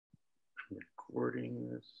Recording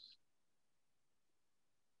this.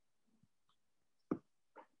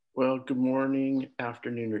 Well, good morning,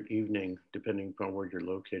 afternoon, or evening, depending upon where you're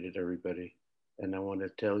located, everybody. And I want to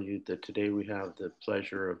tell you that today we have the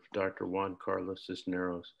pleasure of Dr. Juan Carlos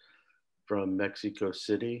Cisneros from Mexico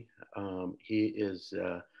City. He is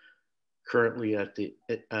currently at the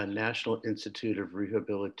National Institute of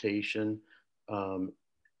Rehabilitation, and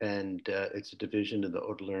it's a division of the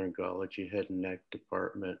otolaryngology head and neck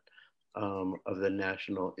department of the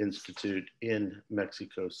National Institute in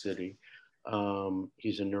Mexico City.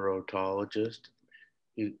 He's a neurotologist.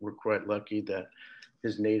 We're quite lucky that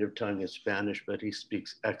his native tongue is Spanish, but he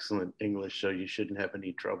speaks excellent English, so you shouldn't have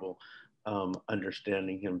any trouble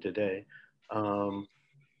understanding him today.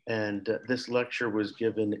 And this lecture was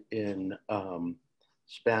given in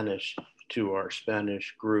Spanish to our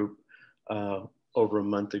Spanish group over a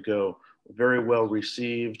month ago. Very well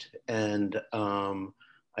received, and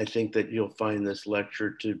I think that you'll find this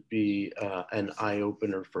lecture to be an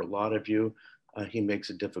eye-opener for a lot of you. He makes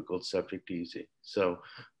a difficult subject easy. So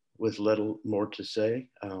with little more to say,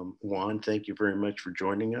 Juan, thank you very much for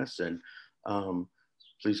joining us, and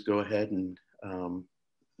please go ahead, and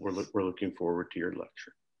we're looking forward to your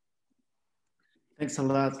lecture. Thanks a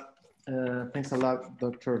lot. Thanks a lot,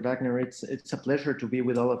 Dr. Wagner. It's a pleasure to be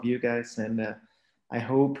with all of you guys, and I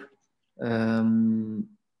hope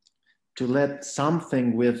to let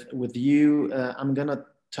something with you. I'm gonna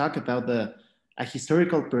talk about a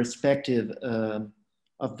historical perspective of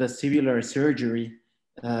vestibular surgery,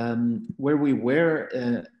 where we were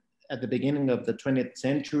at the beginning of the 20th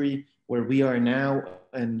century, where we are now,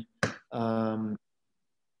 and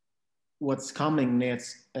what's coming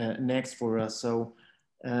next for us. So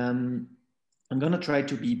I'm gonna try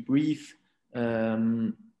to be brief,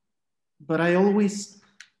 but I always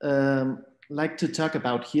like to talk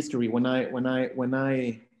about history when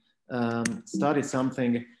I study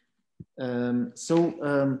something.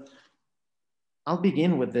 I'll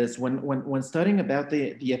begin with this. When studying about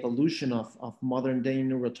the evolution of modern day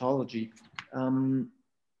neurology,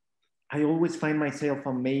 I always find myself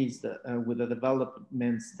amazed with the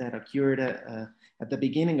developments that occurred at the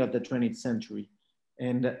beginning of the 20th century.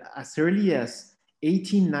 And as early as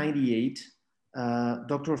 1898,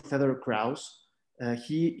 Dr. Theodor Krauss,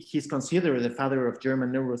 he's considered the father of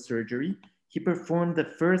German neurosurgery. He performed the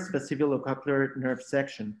first vestibulocochlear nerve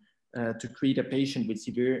section to treat a patient with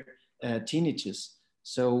severe tinnitus.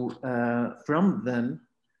 So from then,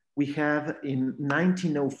 we have in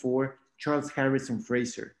 1904, Charles Harrison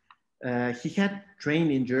Fraser. He had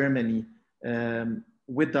trained in Germany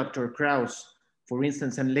with Dr. Krauss, for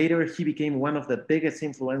instance, and later he became one of the biggest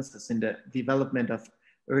influences in the development of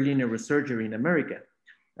early neurosurgery in America.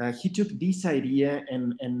 He took this idea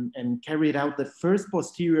and carried out the first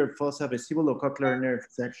posterior fossa vestibulocochlear nerve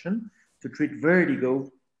section to treat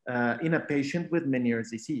vertigo in a patient with Meniere's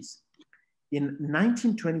disease. In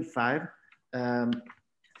 1925,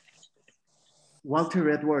 Walter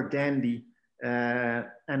Edward Dandy,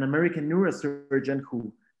 an American neurosurgeon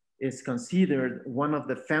who is considered one of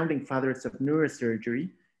the founding fathers of neurosurgery,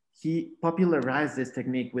 he popularized this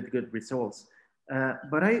technique with good results.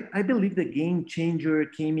 But I believe the game changer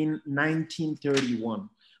came in 1931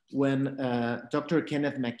 when Dr.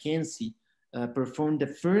 Kenneth Mackenzie performed the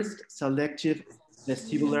first selective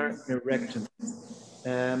vestibular neurectomy.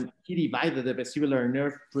 He divided the vestibular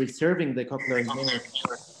nerve, preserving the cochlear nerve.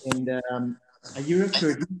 And a year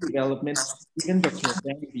after this development, even Dr.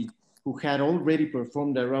 Danby, who had already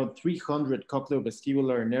performed around 300 cochlear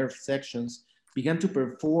vestibular nerve sections, began to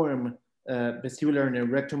perform vestibular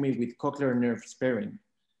neurectomy with cochlear nerve sparing.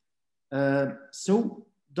 So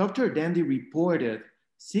Dr. Dandy reported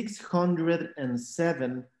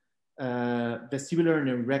 607 vestibular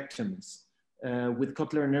neurectomies with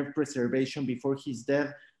cochlear nerve preservation before his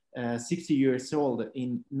death, 60 years old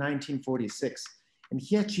in 1946. And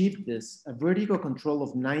he achieved this, a vertigo control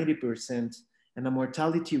of 90% and a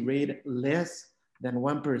mortality rate less than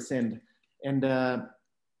 1%. And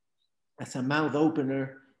as a mouth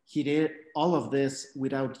opener, he did all of this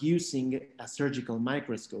without using a surgical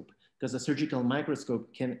microscope, because the surgical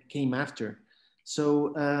microscope came after.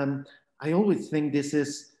 So I always think this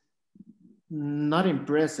is not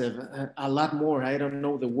impressive, a lot more. I don't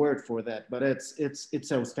know the word for that, but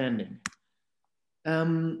it's outstanding.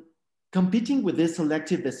 Competing with these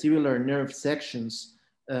selective vestibular nerve sections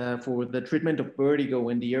for the treatment of vertigo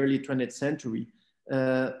in the early 20th century,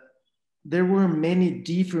 there were many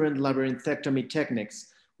different labyrinthectomy techniques,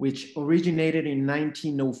 which originated in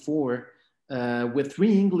 1904 with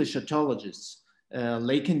three English otologists,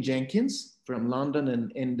 Laken Jenkins from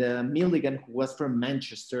London and Milligan, who was from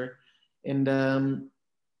Manchester. And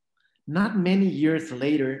Not many years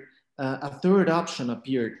later, a third option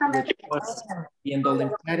appeared, which was the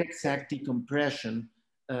endolymphatic sac decompression,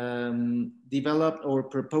 developed or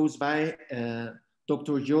proposed by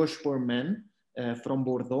Dr. Georges Bourman from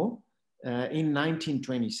Bordeaux in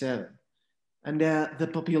 1927. And the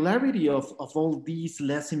popularity of all these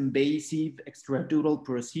less invasive extradural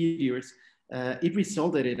procedures, it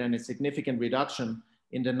resulted in a significant reduction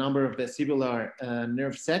in the number of vestibular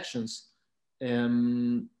nerve sections,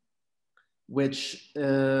 which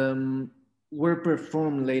were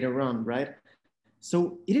performed later on, right?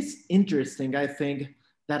 So it is interesting, I think,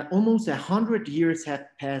 that almost 100 years have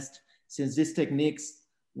passed since these techniques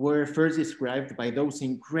were first described by those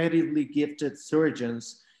incredibly gifted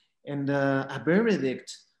surgeons, and a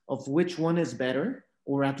verdict of which one is better,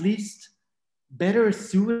 or at least better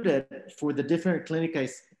suited for the different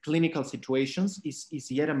clinical situations,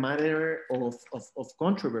 is yet a matter of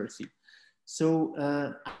controversy. So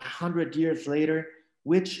 100 years later,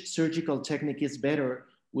 which surgical technique is better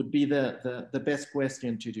would be the best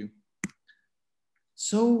question to do.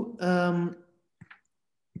 So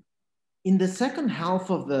in the second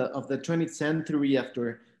half of the 20th century,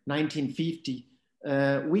 after 1950,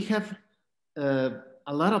 we have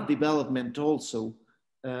a lot of development also.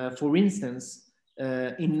 For instance,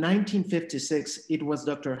 in 1956, it was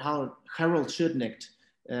Dr. Harold Schudnecht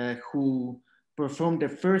who performed the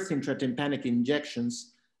first intratympanic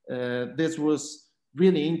injections. This was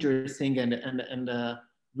really interesting and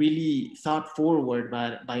really thought forward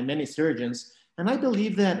by many surgeons. And I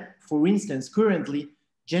believe that, for instance, currently,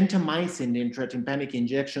 gentamicin intratympanic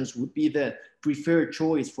injections would be the preferred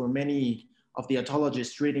choice for many of the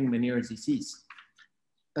autologists treating Meniere's disease.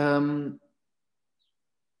 In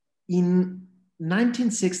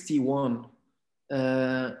 1961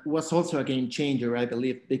 was also a game changer, I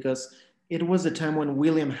believe, because it was a time when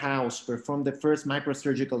William House performed the first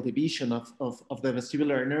microsurgical division of the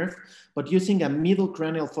vestibular nerve, but using a middle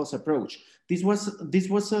cranial fossa approach. This was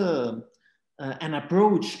an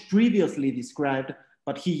approach previously described,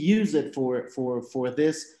 but he used it for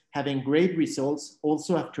this, having great results.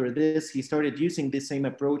 Also after this, he started using the same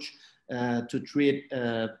approach to treat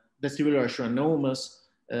vestibular schwannomas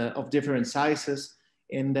of different sizes,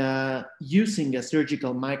 and using a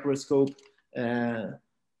surgical microscope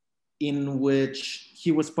in which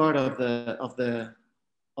he was part of the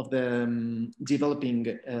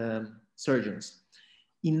developing surgeons.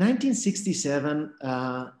 In 1967,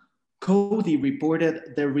 Cody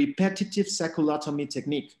reported the repetitive sacculotomy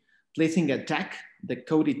technique, placing a tack, the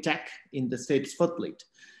Cody tack, in the stapes footplate.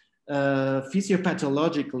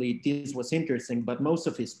 Physiopathologically, this was interesting, but most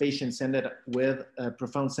of his patients ended up with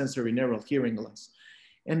profound sensory neural hearing loss.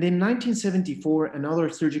 And in 1974, another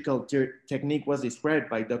surgical technique was described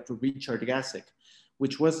by Dr. Richard Gasek,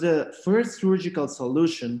 which was the first surgical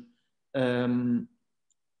solution for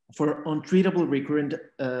untreatable recurrent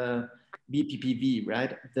BPPV,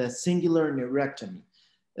 right? The singular neurectomy.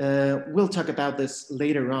 We'll talk about this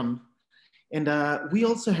later on. And we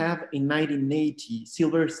also have in 1980,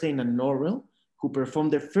 Silverstein and Norrell, who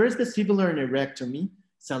performed their first vestibular neurectomy,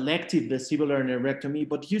 selective vestibular neurectomy,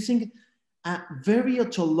 but using a very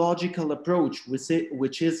autological approach,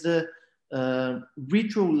 which is the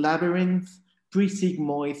retrolabyrinth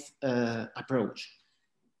pre-sigmoid approach.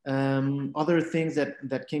 Other things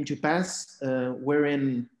that came to pass were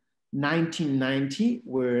in 1990,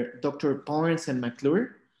 where Dr. Barnes and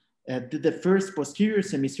McClure did the first posterior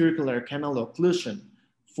semicircular canal occlusion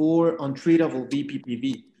for untreatable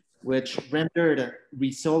BPPV, which rendered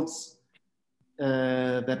results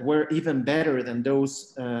that were even better than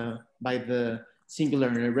those by the singular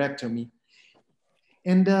neurectomy.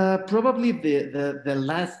 And probably the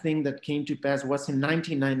last thing that came to pass was in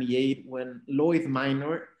 1998 when Lloyd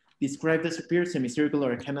Minor described the superior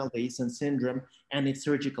semicircular canal dehiscence syndrome and its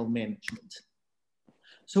surgical management.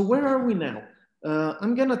 So where are we now?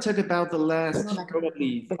 I'm gonna talk about the last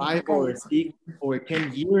probably 5 or 6 or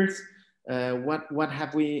 10 years. What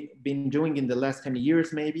have we been doing in the last 10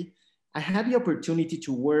 years maybe? I had the opportunity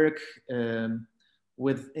to work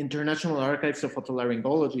with International Archives of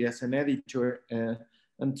Otolaryngology as an editor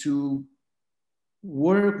and to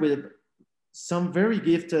work with some very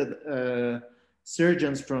gifted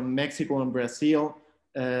surgeons from Mexico and Brazil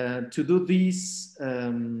to do this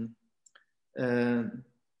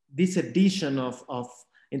edition of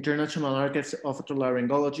International Archives of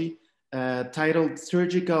Otolaryngology titled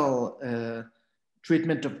Surgical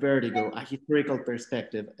Treatment of Vertigo, a Historical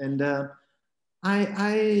Perspective. And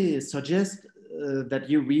I suggest that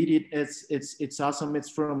you read it. It's awesome. It's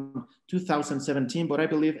from 2017, but I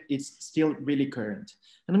believe it's still really current.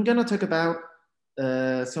 And I'm gonna talk about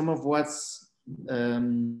some of what's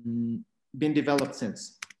been developed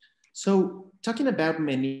since. So talking about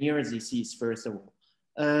Meniere's disease, first of all,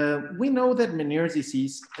 we know that Meniere's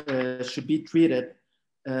disease should be treated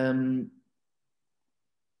um,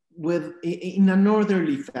 in an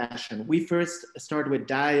orderly fashion. We first start with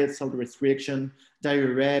diet, salt restriction,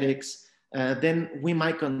 diuretics. Then we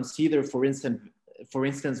might consider, for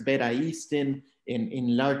instance, beta-esthin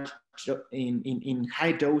in large in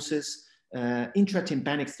high doses,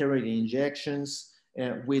 intratympanic steroid injections,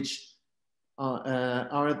 which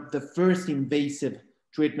are the first invasive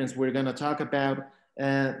treatments we're going to talk about.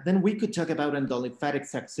 Then we could talk about endolymphatic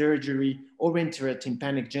sac surgery or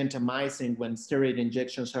intratympanic gentamicin when steroid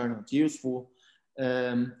injections are not useful.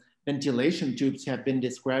 Ventilation tubes have been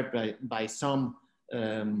described by some,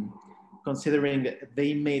 considering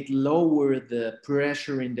they may lower the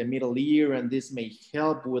pressure in the middle ear, and this may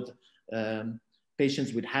help with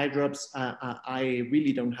patients with hydrops. I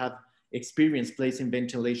really don't have experience placing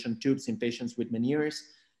ventilation tubes in patients with Meniere's.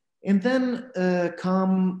 And then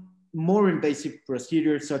come more invasive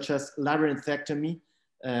procedures such as labyrinthectomy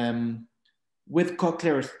with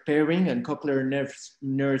cochlear sparing and cochlear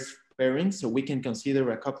nerve sparing, so we can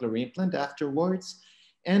consider a cochlear implant afterwards,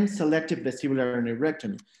 and selective vestibular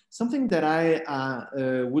neurectomy. Something that I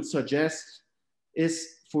would suggest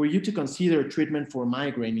is for you to consider treatment for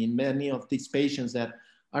migraine in many of these patients that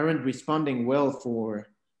aren't responding well for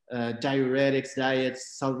diuretics,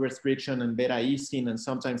 diets, salt restriction, and beta-esthin, and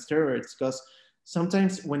sometimes steroids, because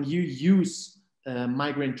sometimes when you use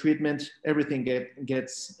migraine treatment, everything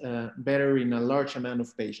gets better in a large amount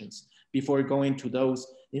of patients before going to those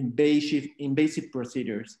invasive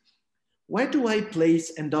procedures. Why do I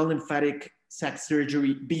place endolymphatic sac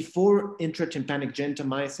surgery before intratympanic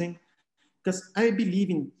gentamicin? Because I believe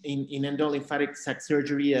in endolymphatic sac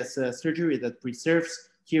surgery as a surgery that preserves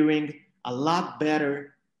hearing a lot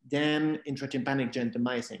better than intratympanic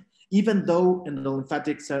gentamicin. Even though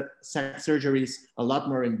endolymphatic sac surgery is a lot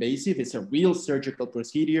more invasive, it's a real surgical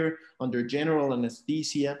procedure under general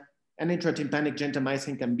anesthesia, and intratympanic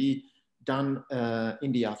gentamicin can be done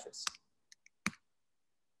in the office.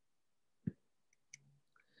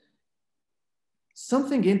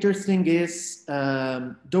 Something interesting is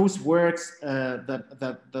those works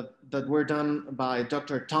that were done by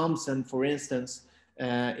Dr. Thompson, for instance,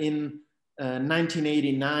 in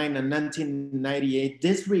 1989 and 1998,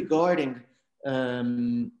 disregarding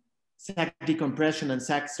sac decompression and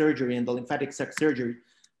sac surgery and the lymphatic sac surgery.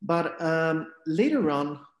 But later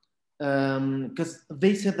on, because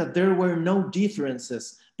they said that there were no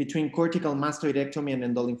differences between cortical mastoidectomy and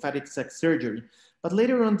endolymphatic sac surgery. But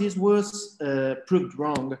later on, this was proved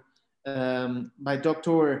wrong by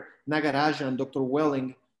Dr. Nagaraja and Dr.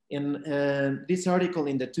 Welling in this article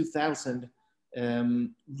in the 2000,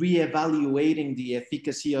 re-evaluating the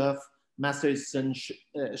efficacy of mastoid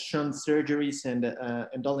shunt surgeries and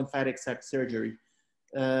endolymphatic sac surgery.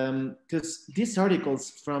 Because these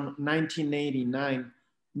articles from 1989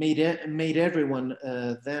 made everyone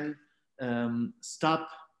then stop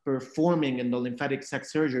performing endolymphatic sac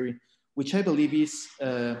surgery, which I believe is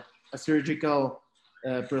a surgical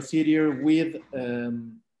procedure with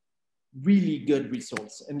really good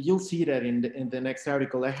results. And you'll see that in the next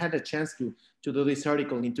article. I had a chance to do this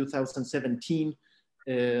article in 2017,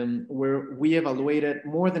 where we evaluated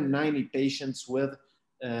more than 90 patients with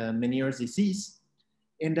Meniere's disease.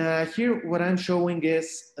 And here what I'm showing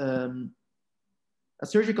is a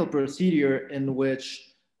surgical procedure in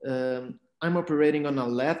which I'm operating on a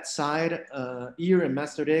left side ear and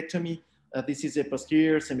mastodectomy. This is a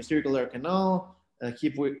posterior semicircular canal.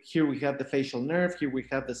 Here we have the facial nerve. Here we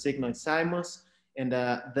have the sigmoid sinus, and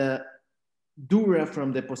the dura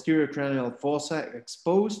from the posterior cranial fossa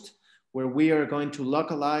exposed, where we are going to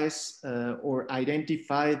localize or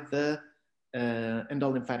identify the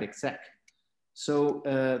endolymphatic sac. So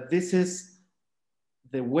this is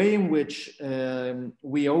the way in which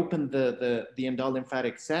we open the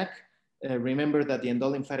endolymphatic sac. Remember that the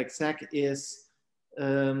endolymphatic sac is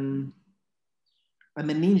a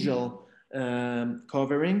meningeal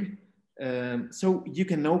covering. So you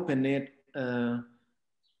can open it.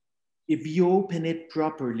 If you open it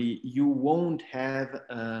properly, you won't have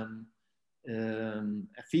a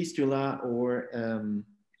fistula or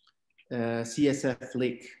CSF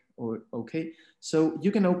leak. Okay, so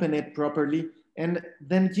you can open it properly, and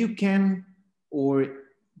then you can, or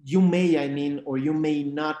you may, or you may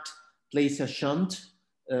not place a shunt.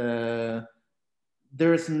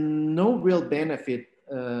 There's no real benefit,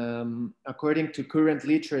 according to current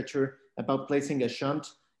literature, about placing a shunt,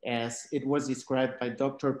 as it was described by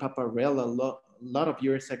Dr. Paparella a lot of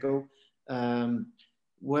years ago.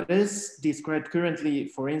 What is described currently,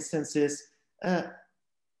 for instance, is uh,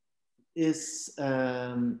 is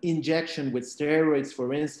injection with steroids,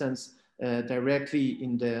 for instance, directly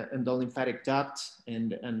in the endolymphatic duct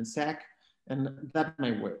and sac, and that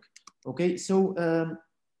might work. Okay, so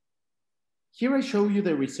here I show you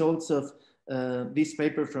the results of this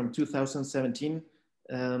paper from 2017,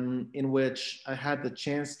 in which I had the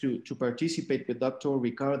chance to participate with Dr.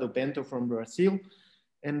 Ricardo Bento from Brazil.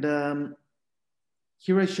 And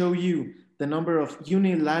here I show you the number of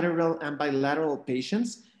unilateral and bilateral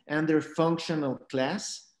patients and their functional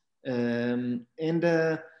class.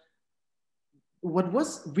 What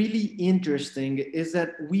was really interesting is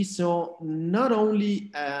that we saw not only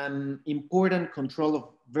an important control of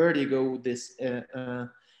vertigo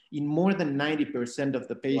in more than 90% of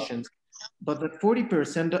the patients, but that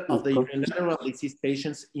 40% of the unilateral disease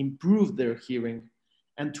patients improved their hearing,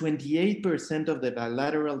 and 28% of the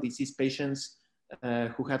bilateral disease patients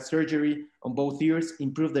who had surgery on both ears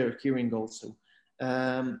improved their hearing also.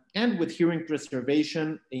 And with hearing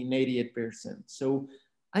preservation in 88%. So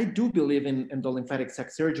I do believe in endolymphatic sac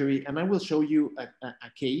surgery, and I will show you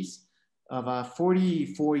a case of a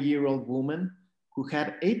 44-year-old woman who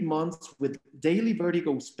had 8 months with daily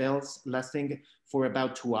vertigo spells lasting for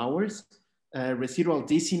about 2 hours, residual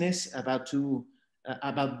dizziness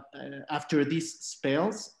after these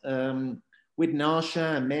spells, with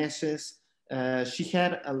nausea and messes. She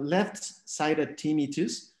had a left-sided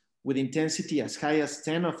tinnitus with intensity as high as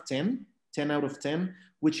 10 out of 10,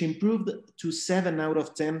 which improved to 7 out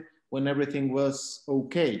of 10 when everything was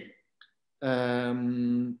okay.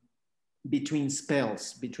 Between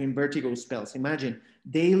vertigo spells. Imagine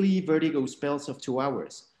daily vertigo spells of 2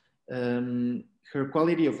 hours. Her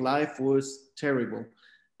quality of life was terrible.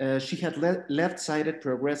 She had left-sided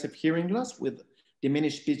progressive hearing loss with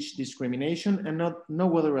diminished speech discrimination and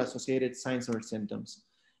no other associated signs or symptoms.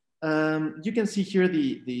 You can see here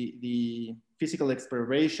the physical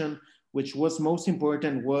exploration, which was most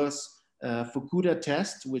important was Fukuda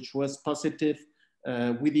test, which was positive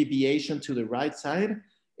with deviation to the right side,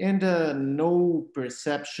 and no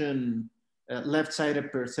perception,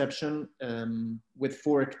 left-sided perception with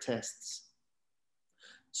fork tests.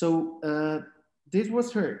 So this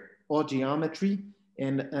was her audiometry,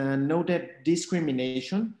 and noted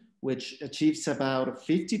discrimination, which achieves about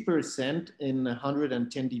 50% in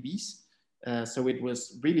 110 dBs. So it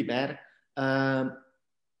was really bad.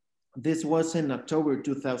 This was in October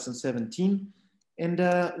 2017. And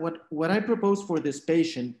what I proposed for this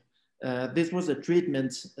patient, this was a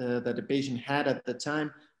treatment that the patient had at the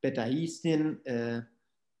time, betaistin,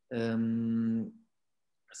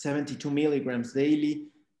 72 milligrams daily,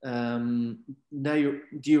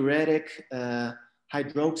 diuretic,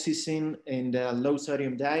 hydroxyzine, and low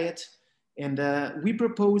sodium diet. And we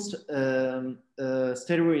proposed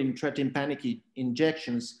steroid intratympanic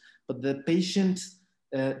injections, but the patient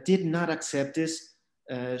did not accept this.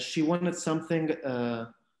 She wanted something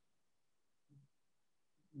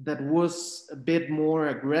that was a bit more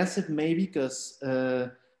aggressive, maybe, because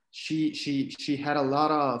she had a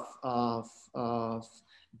lot of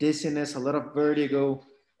dizziness, a lot of vertigo,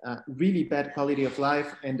 really bad quality of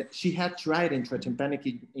life, and she had tried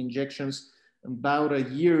intratympanic injections about a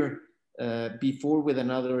year before with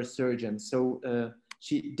another surgeon. So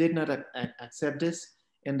she did not accept this.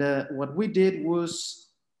 And what we did was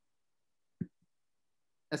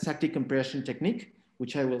a sactic compression technique,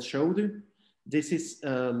 which I will show you. This is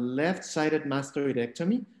a left-sided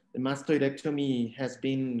mastoidectomy. The mastoidectomy has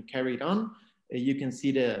been carried on. You can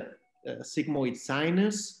see the sigmoid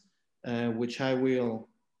sinus, which I will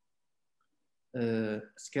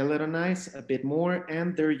skeletonize a bit more.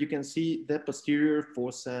 And there you can see the posterior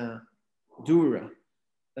fossa dura.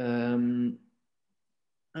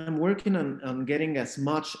 I'm working on getting as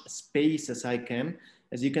much space as I can.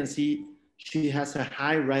 As you can see, she has a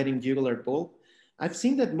high riding jugular bulb. I've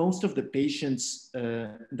seen that most of the patients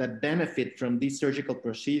that benefit from this surgical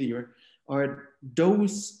procedure are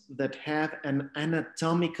those that have an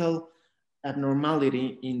anatomical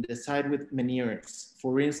abnormality in the side with Meniere's.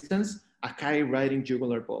 For instance, a high riding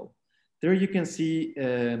jugular bulb. There you can see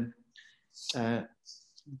the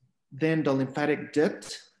endolymphatic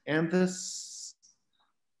duct and this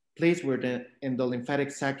place where the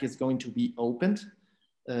endolymphatic sac is going to be opened.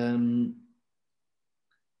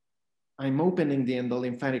 I'm opening the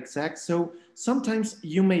endolymphatic sac. So sometimes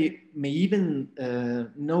you may even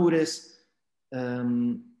notice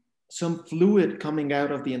some fluid coming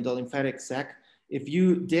out of the endolymphatic sac. If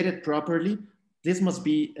you did it properly, this must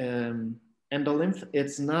be endolymph.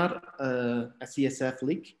 It's not a CSF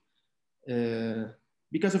leak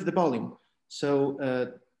because of the volume.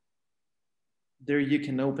 So There you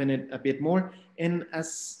can open it a bit more. And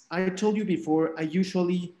as I told you before, I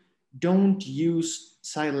usually don't use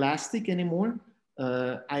Silastic anymore.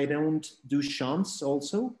 I don't do shunts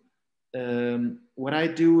also. What I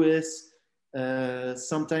do is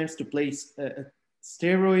sometimes to place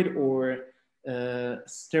steroid or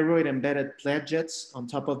steroid embedded platelets on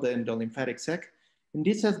top of the endolymphatic sac. And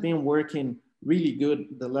this has been working really good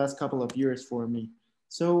the last couple of years for me.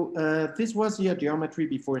 So this was the geometry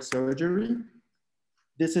before surgery.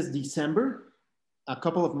 This is December, a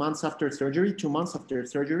couple of months after surgery, 2 months after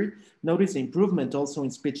surgery. Notice improvement also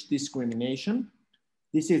in speech discrimination.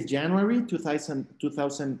 This is January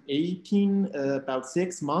 2018, about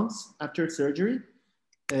 6 months after surgery.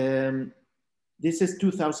 This is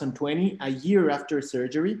 2020, a year after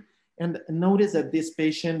surgery. And notice that this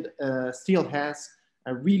patient still has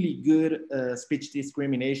a really good speech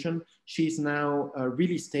discrimination. She's now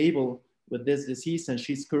really stable with this disease, and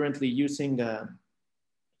she's currently using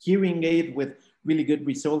hearing aid with really good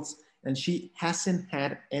results, and she hasn't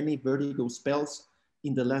had any vertigo spells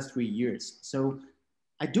in the last 3 years. So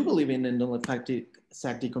I do believe in endolymphatic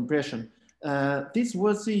sac decompression. This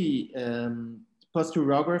was the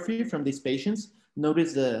posturography from these patients.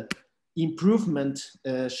 Notice the improvement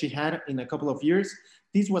she had in a couple of years.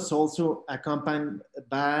 This was also accompanied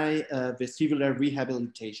by vestibular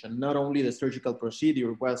rehabilitation. Not only the surgical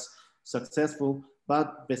procedure was successful,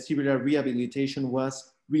 but vestibular rehabilitation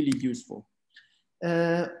was really useful.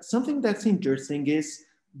 Something that's interesting is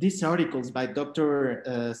these articles by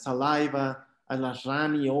Dr. Saliva,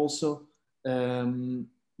 Al-Ashrani also,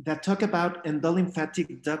 that talk about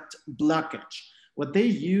endolymphatic duct blockage. What they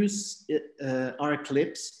use are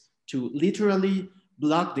clips to literally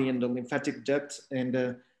block the endolymphatic duct,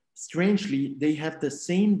 and strangely, they have the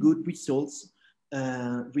same good results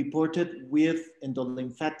reported with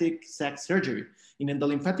endolymphatic sac surgery. In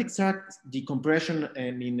endolymphatic sac decompression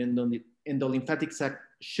and in endolymphatic sac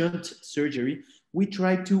shunt surgery, we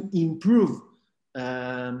try to improve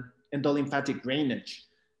endolymphatic drainage.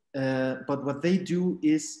 But what they do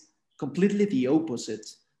is completely the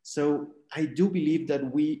opposite. So I do believe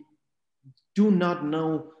that we do not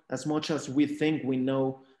know as much as we think we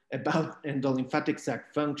know about endolymphatic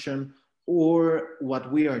sac function or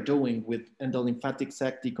what we are doing with endolymphatic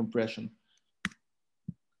sac decompression.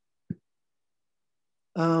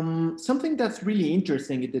 Something that's really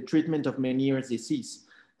interesting in the treatment of Meniere's disease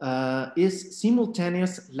is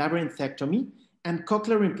simultaneous labyrinthectomy and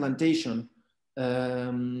cochlear implantation.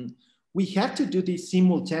 We have to do this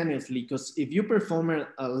simultaneously because if you perform a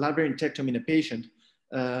labyrinthectomy in a patient,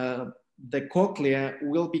 the cochlea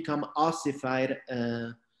will become ossified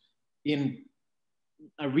in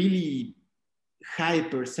a really high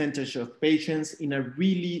percentage of patients in a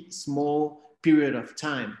really small period of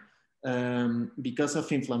time because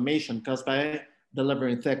of inflammation caused by the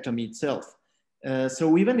labyrinthectomy itself.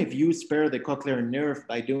 So even if you spare the cochlear nerve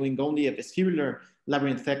by doing only a vestibular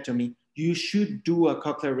labyrinthectomy, you should do a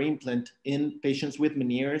cochlear implant in patients with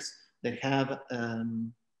Meniere's that have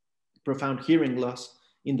profound hearing loss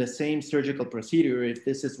in the same surgical procedure, if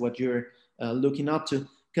this is what you're looking up to,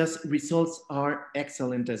 because results are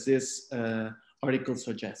excellent, as this article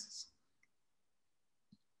suggests.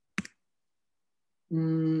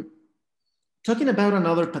 Talking about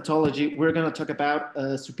another pathology, we're going to talk about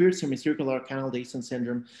superior semicircular canal Dayson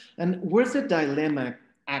syndrome. And where's the dilemma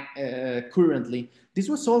currently? This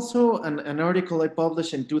was also an article I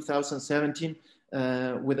published in 2017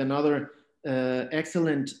 with another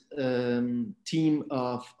excellent team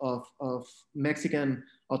of Mexican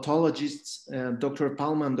otologists, Dr.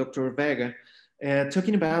 Palma and Dr. Vega,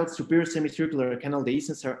 talking about superior semicircular canal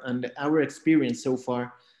Dayson and our experience so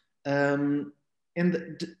far. And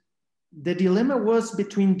the dilemma was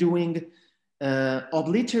between doing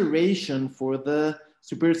obliteration for the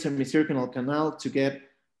superior semicircular canal to get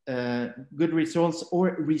good results,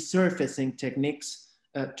 or resurfacing techniques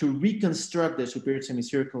to reconstruct the superior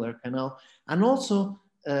semicircular canal. And also,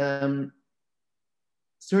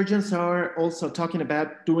 surgeons are also talking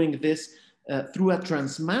about doing this through a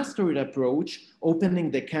transmastoid approach,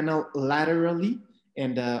 opening the canal laterally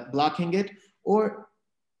and blocking it, or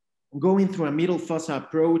going through a middle fossa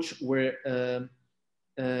approach where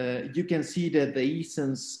you can see that the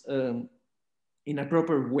essence in a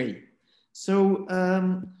proper way. So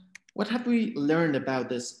what have we learned about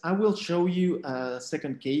this? I will show you a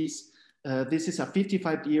second case. This is a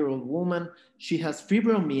 55-year-old woman. She has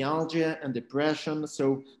fibromyalgia and depression,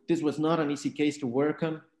 so this was not an easy case to work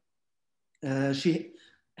on. She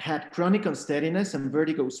had chronic unsteadiness and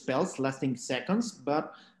vertigo spells lasting seconds,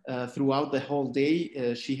 but throughout the whole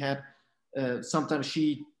day, she had, sometimes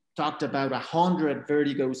she talked about 100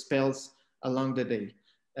 vertigo spells along the day,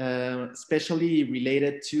 especially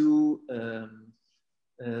related to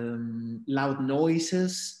loud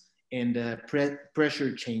noises and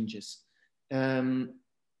pressure changes. Um,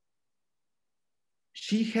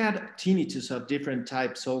 she had tinnitus of different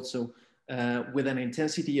types also, with an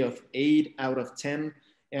intensity of 8 out of 10.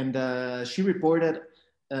 And she reported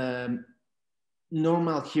um,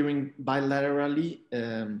 normal hearing bilaterally,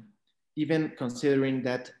 even considering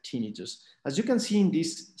that tinnitus. As you can see in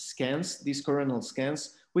these scans, these coronal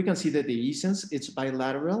scans, we can see that the dehiscence, it's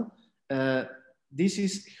bilateral. This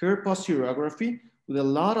is her posturography with a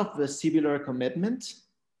lot of vestibular commitment.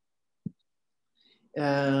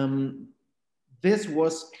 This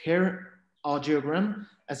was her audiogram.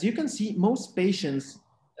 As you can see, most patients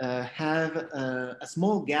have a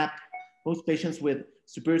small gap. Most patients with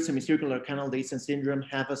superior semicircular canal dehiscence syndrome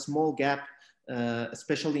have a small gap,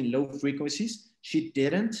 especially in low frequencies. She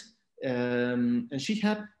didn't, and she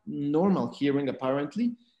had normal hearing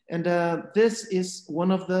apparently. And this is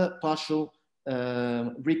one of the partial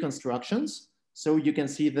reconstructions. So you can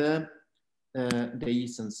see the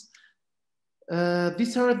dehiscence.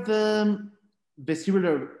 These are the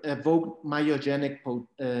vestibular evoked myogenic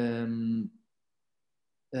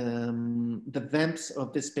the vamps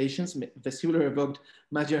of these patients, vestibular evoked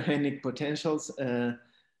myogenic potentials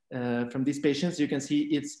from these patients. You can see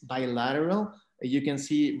it's bilateral. You can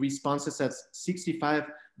see responses at 65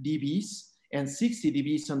 dBs and 60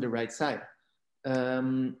 dBs on the right side.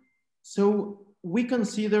 So we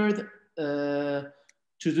considered to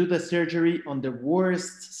do the surgery on the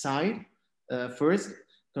worst side first,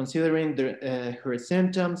 considering her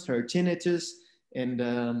symptoms, her tinnitus, and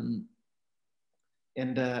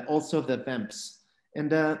also the vamps. And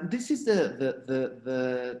this is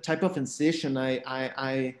the type of incision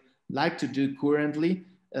I like to do currently.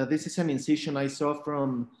 This is an incision I saw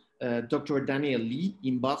from Dr. Daniel Lee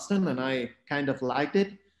in Boston, and I kind of liked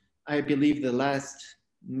it. I believe the last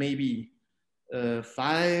maybe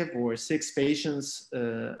 5 or 6 patients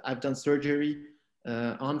I've done surgery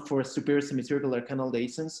on for superior semicircular canal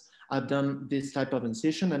dehiscence. I've done this type of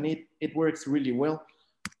incision, and it works really well.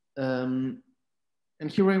 And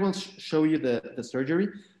here I will show you the surgery.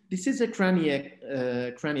 This is a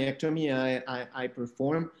craniectomy I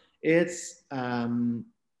perform. It's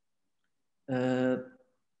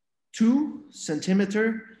 2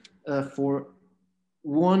 centimeter for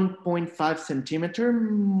 1.5 centimeter,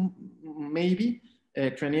 maybe,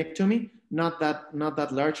 craniectomy. Not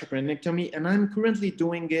that large a craniectomy, and I'm currently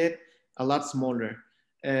doing it a lot smaller.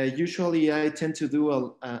 Usually, I tend to do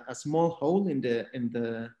a small hole in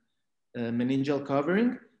the meningeal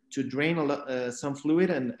covering to drain some fluid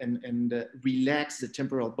and relax the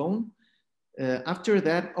temporal bone. After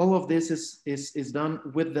that, all of this is done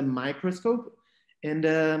with the microscope. And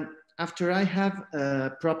after I have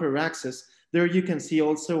proper access, there you can see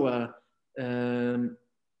also a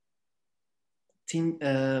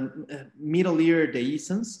middle ear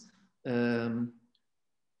dehiscence in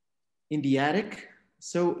the attic.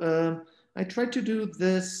 So I tried to do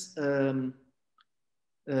this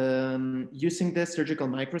using the surgical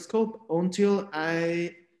microscope until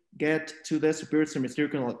I get to the superior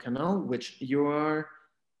semicircular canal, which you are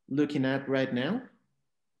looking at right now.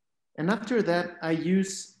 And after that, I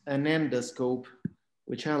use an endoscope,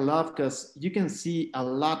 which I love because you can see a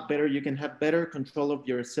lot better. You can have better control of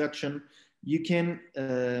your suction. You can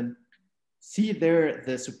see there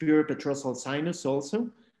the superior petrosal sinus also.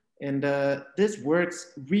 And this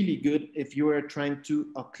works really good if you are trying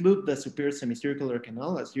to occlude the superior semicircular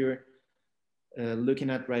canal, as you're looking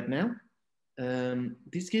at right now.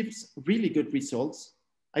 This gives really good results.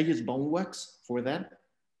 I use bone wax for that.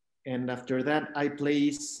 And after that, I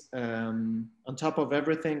place, on top of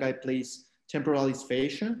everything, I place temporalis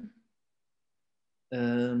fascia,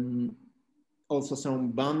 also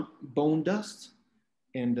some bone dust,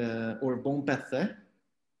 and or bone pathé.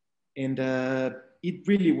 And it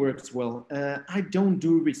really works well. I don't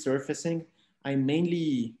do resurfacing. I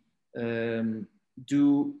mainly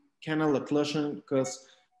do canal occlusion because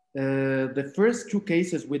the first 2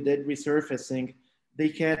 cases we did resurfacing, they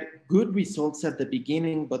had good results at the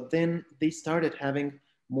beginning, but then they started having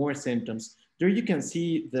more symptoms. There you can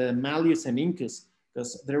see the malleus and incus,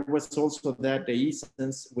 because there was also that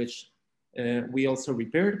dehiscence, which we also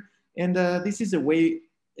repaired. And this is a way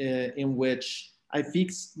in which I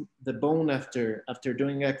fix the bone after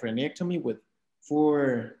doing a craniectomy with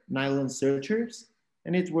 4 nylon sutures,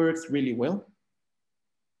 and it works really well.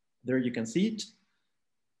 There you can see it.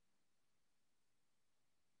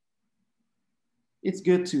 It's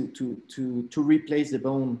good to replace the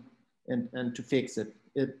bone and to fix it.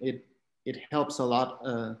 It helps a lot.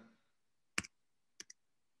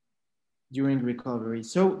 during recovery.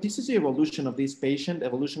 So this is the evolution of this patient,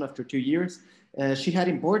 evolution after 2 years. She had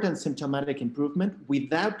important symptomatic improvement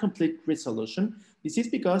without complete resolution. This is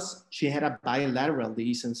because she had a bilateral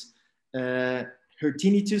dehiscence. Her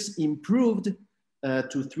tinnitus improved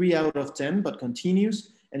to 3 out of 10, but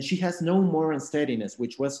continues, and she has no more unsteadiness,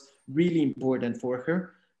 which was really important for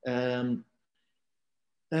her.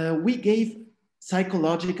 We gave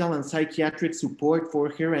psychological and psychiatric support for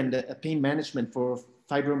her and pain management for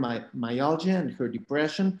fibromyalgia and her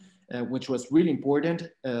depression, which was really important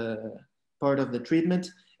part of the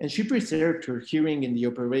treatment. And she preserved her hearing in the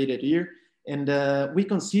operated ear. And we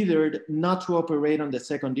considered not to operate on the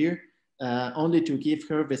second ear, only to give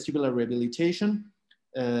her vestibular rehabilitation.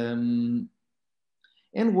 And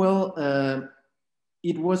well,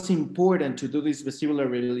 it was important to do this vestibular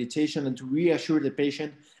rehabilitation and to reassure the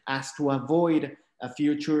patient as to avoid a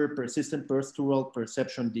future persistent postural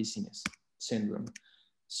perception dizziness syndrome.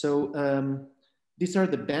 So these are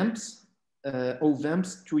the VAMPs,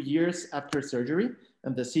 OVAMPs 2 years after surgery,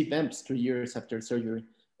 and the CVAMPs 2 years after surgery,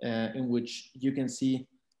 in which you can see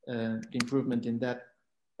the improvement in that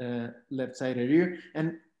left-sided ear.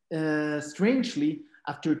 And strangely,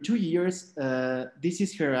 after 2 years, this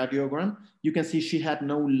is her audiogram. You can see she had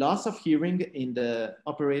no loss of hearing in the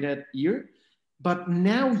operated ear, but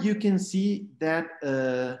now you can see that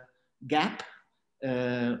gap,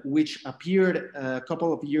 which appeared a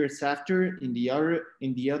couple of years after in the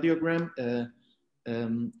audiogram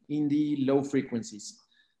in the low frequencies.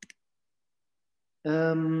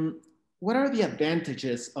 What are the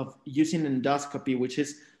advantages of using endoscopy, which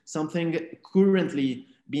is something currently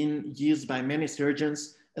being used by many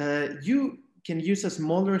surgeons? You can use a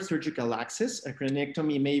smaller surgical access, a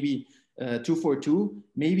craniectomy maybe 2 for 2,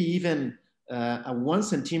 maybe even a 1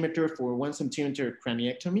 centimeter for 1 centimeter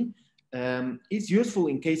craniectomy. It's useful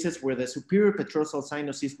in cases where the superior petrosal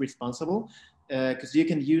sinus is responsible, because you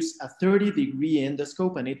can use a 30-degree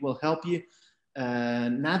endoscope and it will help you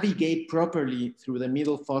navigate properly through the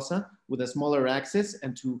middle fossa with a smaller axis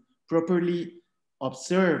and to properly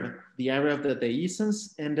observe the area of the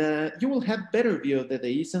dehiscence, and you will have better view of the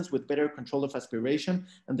dehiscence with better control of aspiration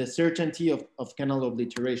and the certainty of canal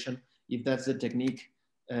obliteration, if that's the technique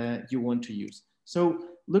you want to use. So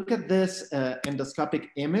look at this endoscopic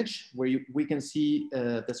image where we can see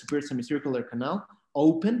the superior semicircular canal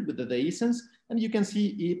open with the dehiscence, and you can see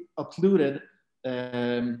it occluded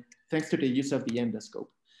thanks to the use of the endoscope.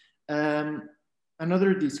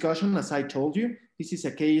 Another discussion, as I told you, this is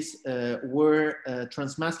a case where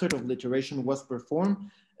transmascular obliteration was performed.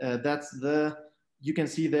 You can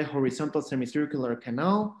see the horizontal semicircular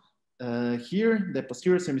canal here, the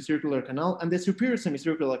posterior semicircular canal, and the superior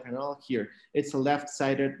semicircular canal here. It's a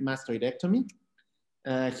left-sided mastoidectomy.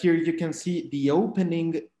 Here you can see the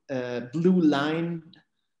opening blue line,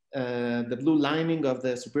 the blue lining of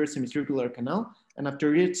the superior semicircular canal. And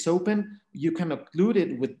after it's open, you can occlude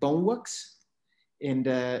it with bone wax. And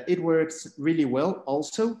it works really well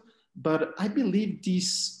also, but I believe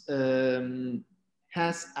this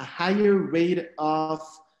has a higher rate of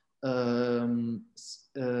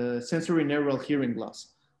sensory neural hearing loss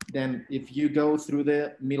than if you go through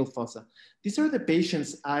the middle fossa. These are the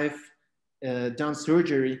patients I've done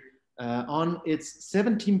surgery on. It's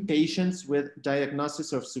 17 patients with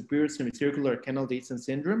diagnosis of superior semicircular canal dehiscence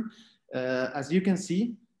syndrome. As you can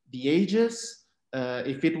see, the ages,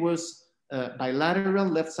 if it was bilateral,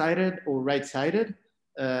 left-sided or right-sided,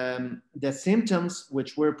 the symptoms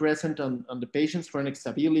which were present on the patient's chronic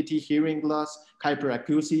stability, hearing loss,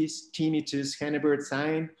 hyperacusis, tinnitus, Henneberg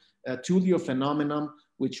sign, Tullio phenomenon,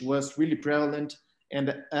 which was really prevalent,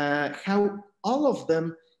 and how all of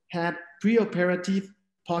them had preoperative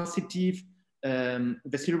positive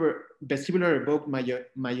vestibular evoked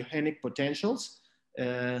myogenic potentials.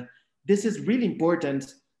 This is really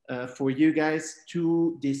important for you guys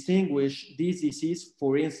to distinguish this disease,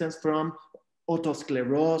 for instance, from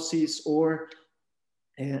otosclerosis or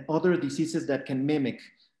other diseases that can mimic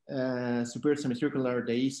superior semicircular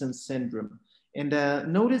dehiscence syndrome. And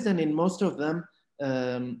notice that in most of them,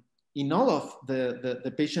 in all of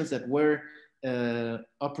the patients that were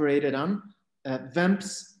operated on,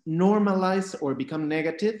 VAMPs normalize or become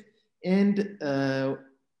negative, and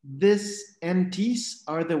these NTs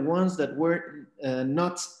are the ones that were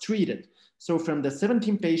not treated. So from the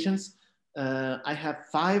 17 patients, I have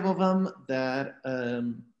 5 of them that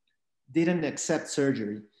didn't accept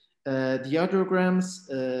surgery. The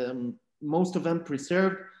audiograms, most of them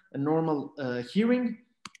preserved a normal hearing.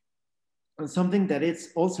 And something that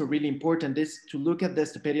is also really important is to look at the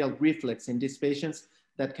stapedial reflex in these patients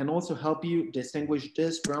that can also help you distinguish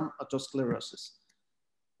this from otosclerosis.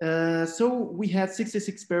 So we had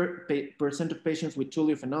 66% of patients with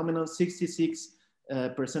Tullio phenomenon,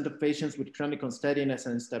 66% of patients with chronic unsteadiness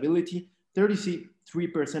and instability, 33%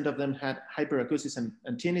 of them had hyperacusis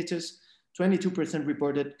and tinnitus, 22%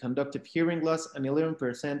 reported conductive hearing loss, and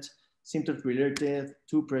 11% symptoms related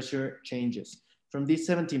to pressure changes. From these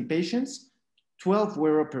 17 patients, 12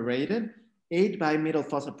 were operated, 8 by middle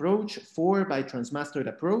fossa approach, 4 by transmastoid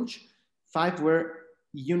approach, 5 were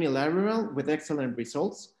unilateral with excellent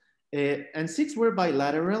results, and 6 were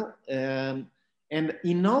bilateral. And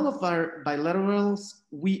in all of our bilaterals,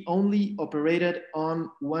 we only operated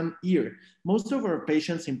on one ear. Most of our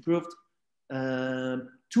patients improved that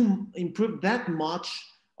much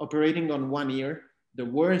operating on one ear, the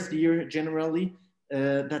worst ear generally,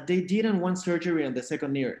 that they didn't want surgery on the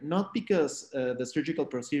second ear, not because the surgical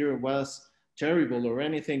procedure was terrible or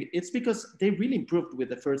anything. It's because they really improved with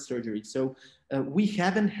the first surgery. So we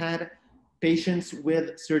haven't had patients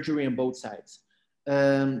with surgery on both sides.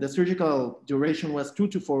 The surgical duration was 2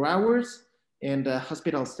 to 4 hours and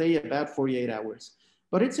hospital stay about 48 hours.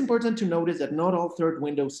 But it's important to notice that not all third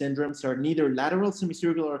window syndromes are neither lateral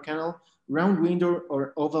semicircular canal, round window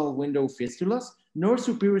or oval window fistulas, nor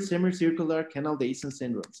superior semicircular canal dehiscence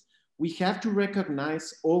syndromes. We have to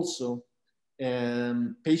recognize also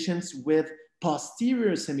patients with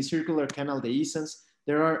posterior semicircular canal dehiscence.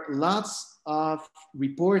 There are lots of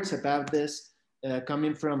reports about this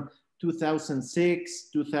coming from 2006,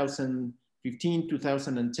 2015,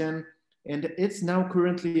 2010, and it's now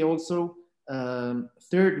currently also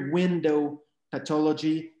third window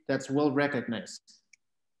pathology that's well recognized.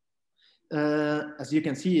 As you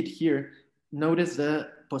can see it here, notice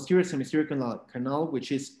the posterior semicircular canal,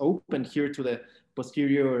 which is open here to the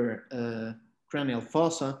posterior cranial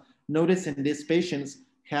fossa. Notice in these patients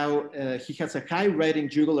how he has a high right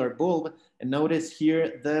jugular bulb, and notice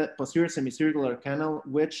here the posterior semicircular canal,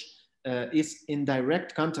 which is in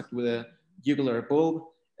direct contact with the jugular bulb.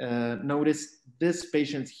 Notice this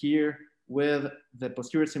patient here with the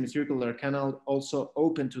posterior semicircular canal also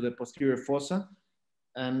open to the posterior fossa,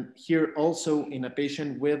 and here also in a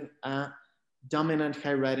patient with a dominant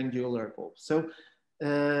high right jugular bulb. So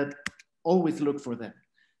always look for them.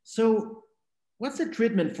 So what's the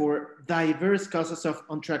treatment for diverse causes of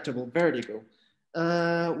untractable vertigo?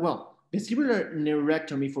 Well, vestibular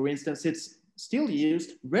neurectomy, for instance, it's still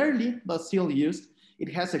used, rarely, but still used. It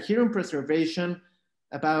has a hearing preservation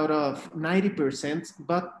about of 90%,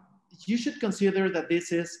 but you should consider that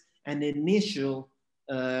this is an initial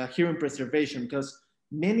hearing preservation, because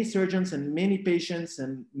many surgeons and many patients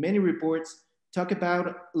and many reports talk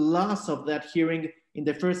about loss of that hearing in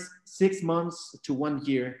the first 6 months to 1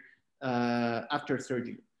 year after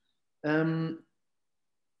surgery.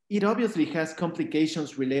 It obviously has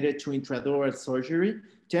complications related to intradural surgery.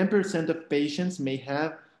 10% of patients may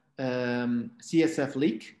have CSF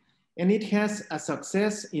leak, and it has a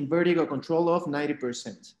success in vertigo control of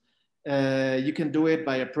 90%. You can do it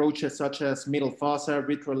by approaches such as middle fossa,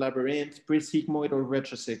 retrolabyrinth, pre-sigmoid, or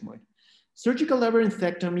retrosigmoid. Surgical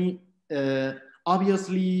labyrinthectomy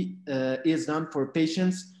obviously is done for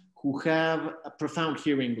patients who have a profound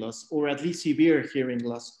hearing loss, or at least severe hearing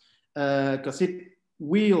loss, because it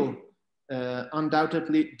will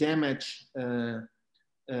undoubtedly damage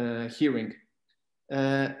hearing.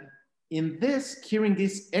 In this, hearing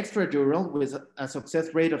is extradural with a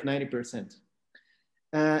success rate of 90%.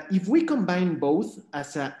 If we combine both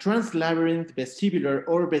as a translabyrinth vestibular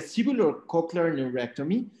or vestibular cochlear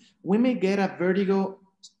neurectomy, we may get a vertigo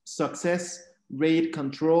success rate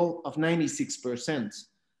control of 96%.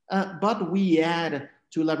 But we add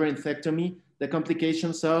to labyrinthectomy the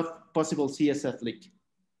complications of possible CSF leak.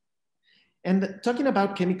 And talking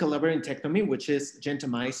about chemical labyrinthectomy, which is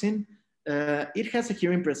gentamicin, it has a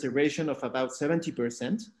hearing preservation of about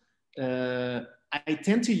 70%. I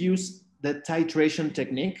tend to use the titration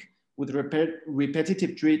technique with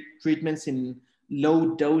repetitive treatments in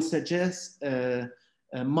low dosages,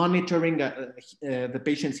 monitoring the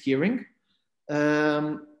patient's hearing.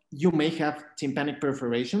 You may have tympanic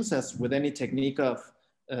perforations, as with any technique of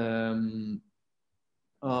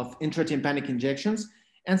intratympanic injections,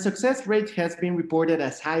 and success rate has been reported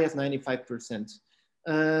as high as 95%.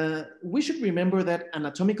 We should remember that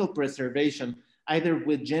anatomical preservation, either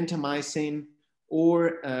with gentamicin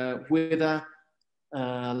or with a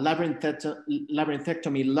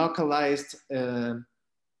labyrinthectomy localized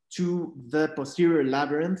to the posterior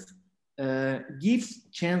labyrinth, gives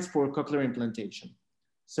chance for cochlear implantation.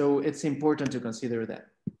 So it's important to consider that.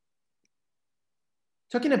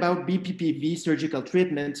 Talking about BPPV surgical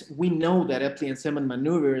treatment, we know that Epley and Seaman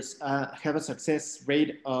maneuvers have a success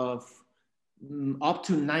rate of up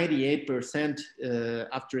to 98%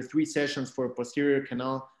 after 3 sessions for posterior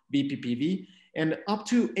canal BPPV, and up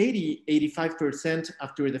to 85%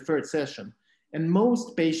 after the third session. And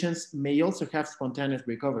most patients may also have spontaneous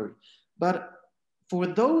recovery. But for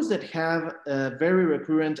those that have a very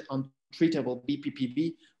recurrent untreatable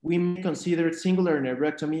BPPV, we may consider singular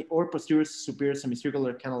neurectomy or posterior superior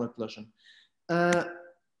semicircular canal occlusion.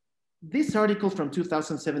 This article from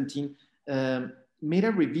 2017 made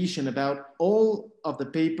a revision about all of the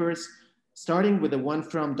papers, starting with the one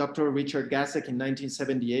from Dr. Richard Gasek in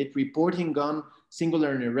 1978, reporting on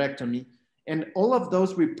singular neurectomy, and all of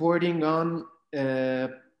those reporting on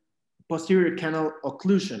posterior canal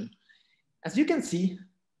occlusion. As you can see,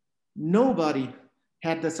 nobody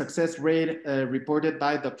had the success rate reported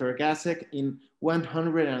by Dr. Gasek in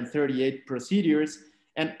 138 procedures,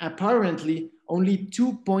 and apparently only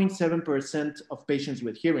 2.7% of patients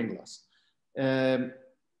with hearing loss.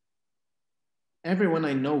 Everyone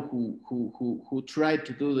I know who tried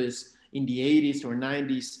to do this in the 80s or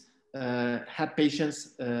 90s had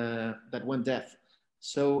patients that went deaf.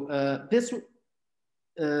 So this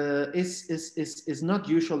is not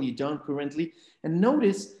usually done currently. And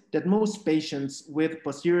notice that most patients with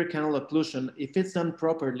posterior canal occlusion, if it's done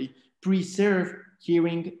properly, preserve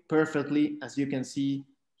hearing perfectly, as you can see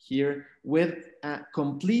here, with a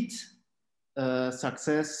complete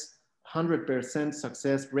success, 100%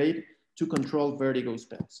 success rate to control vertigo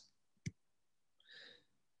spells.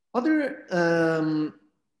 Other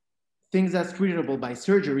things that's treatable by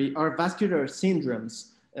surgery are vascular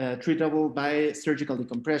syndromes, treatable by surgical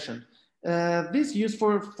decompression. This used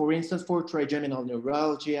for instance, for trigeminal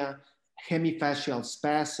neuralgia, hemifacial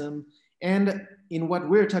spasm, and in what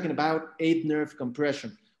we're talking about, eighth nerve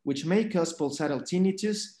compression, which may cause pulsatile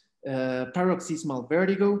tinnitus, paroxysmal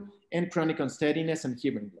vertigo, and chronic unsteadiness and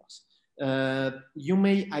hearing loss. You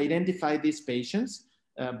may identify these patients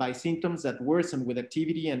by symptoms that worsen with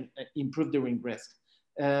activity and improve during rest.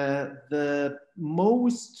 The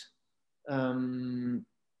most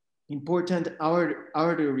important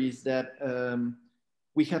arteries that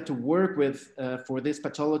we have to work with for these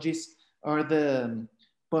pathologies are the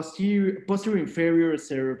posterior inferior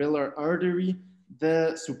cerebellar artery,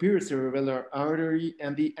 the superior cerebellar artery,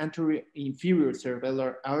 and the anterior inferior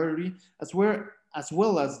cerebellar artery, as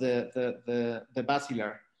well as the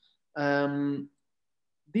basilar.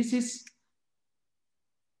 This is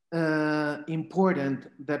important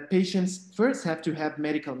that patients first have to have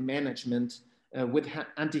medical management with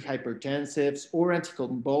antihypertensives or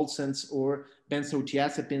anticonvulsants or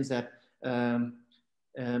benzodiazepines that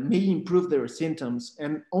may improve their symptoms.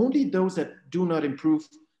 And only those that do not improve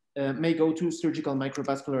may go to surgical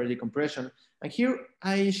microvascular decompression. And here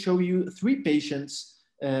I show you 3 patients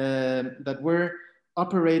that were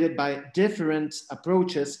operated by different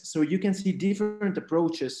approaches. So you can see different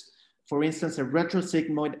approaches. For instance, a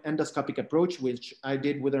retrosigmoid endoscopic approach, which I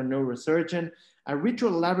did with a neurosurgeon, a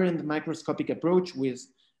retrolabyrinth microscopic approach, which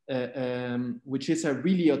is a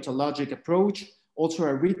really otologic approach, also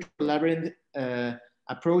a retrolabyrinth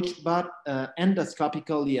approach, but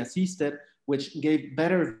endoscopically assisted, which gave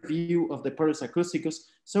better view of the porus acousticus.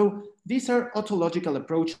 So these are otological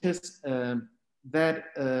approaches that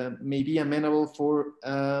may be amenable for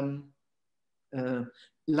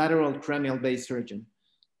lateral cranial-based surgeon.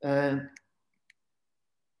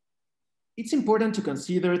 It's important to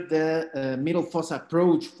consider the middle fossa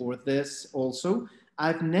approach for this also.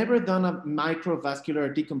 I've never done a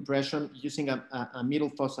microvascular decompression using a middle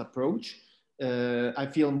fossa approach. I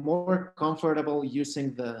feel more comfortable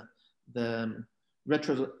using the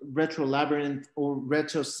retrolabyrinth or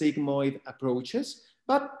retrosigmoid approaches,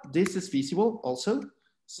 but this is feasible also.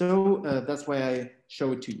 So that's why I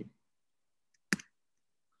show it to you.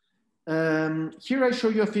 Here I show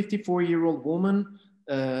you a 54-year-old woman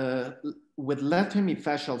with left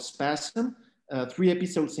hemifacial spasm, 3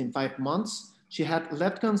 episodes in 5 months. She had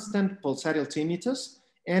left constant pulsatile tinnitus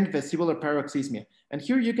and vestibular paroxysmia. And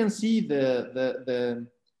here you can see the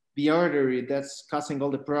artery that's causing all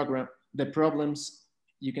the problems.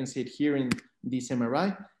 You can see it here in this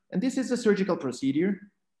MRI. And this is a surgical procedure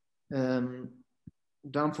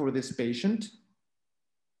done for this patient.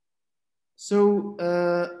 So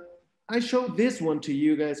I show this one to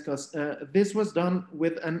you guys because this was done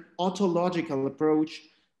with an otological approach,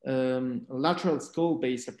 lateral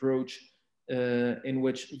skull-based approach, in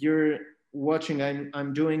which you're watching,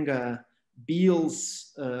 I'm doing a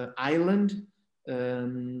Beale's island.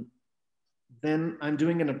 Then I'm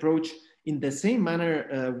doing an approach in the same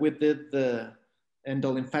manner with the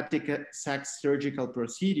endolymphatic sac surgical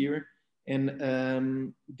procedure. And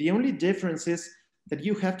the only difference is that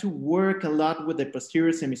you have to work a lot with the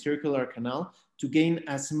posterior semicircular canal to gain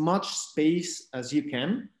as much space as you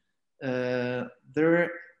can.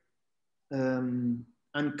 They're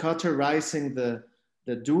I'm cauterizing the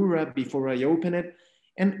dura before I open it.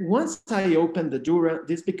 And once I open the dura,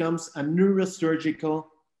 this becomes a neurosurgical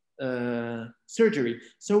surgery.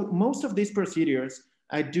 So most of these procedures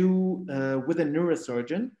I do with a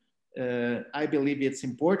neurosurgeon. I believe it's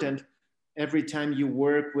important every time you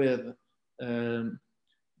work with the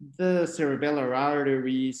cerebellar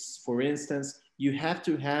arteries, for instance, you have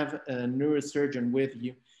to have a neurosurgeon with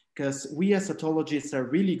you because we as otologists are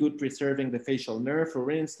really good preserving the facial nerve, for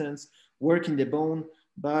instance, working the bone,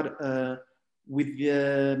 but with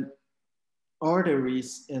the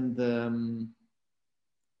arteries and the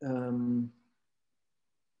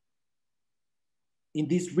in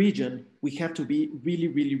this region, we have to be really,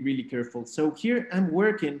 really, really careful. So here I'm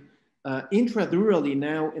working intradurally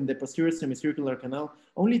now in the posterior semicircular canal,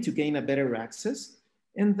 only to gain a better access.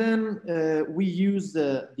 And then we use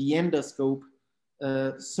the endoscope.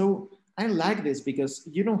 So I like this because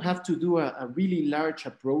you don't have to do a really large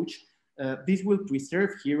approach. This will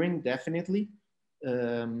preserve hearing, definitely.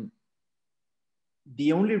 The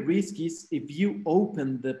only risk is if you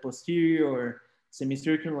open the posterior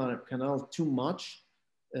semicircular canal too much,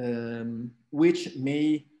 which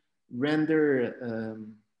may render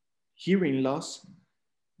hearing loss.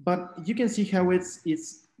 But you can see how it's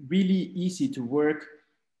really easy to work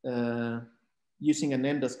using an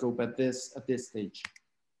endoscope at this stage.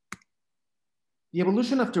 The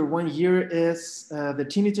evolution after 1 year is the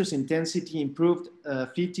tinnitus intensity improved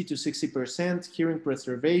 50 to 60%, hearing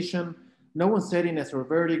preservation, no unsteadiness or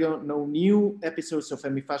vertigo, no new episodes of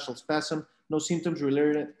hemifacial spasm, no symptoms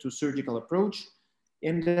related to surgical approach.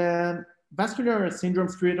 And vascular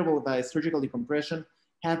syndromes treatable by surgical decompression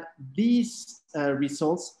have these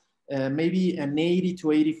results, maybe an 80 to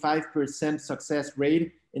 85% success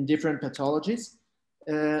rate in different pathologies.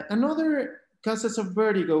 Another causes of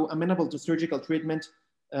vertigo amenable to surgical treatment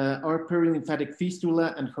are perilymphatic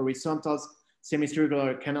fistula and horizontal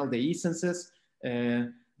semicircular canal dehiscences.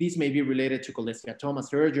 These may be related to cholesteatoma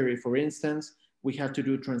surgery, for instance. We have to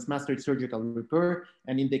do transmastoid surgical repair.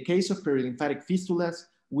 And in the case of perilymphatic fistulas,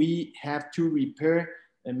 we have to repair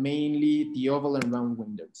mainly the oval and round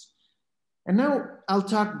windows. And now I'll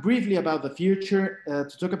talk briefly about the future. To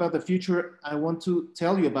talk about the future, I want to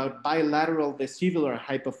tell you about bilateral vestibular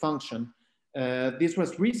hypofunction. This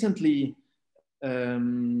was recently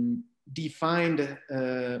defined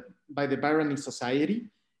by the Barony Society.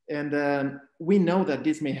 And we know that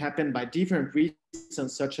this may happen by different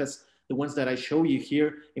reasons, such as the ones that I show you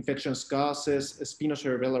here: infectious causes,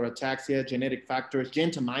 spinocerebellar ataxia, genetic factors,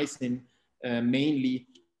 gentamicin mainly,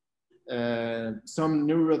 some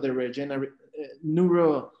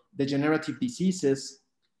neurodegenerative diseases,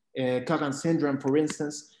 Cogan syndrome, for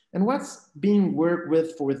instance. And what's being worked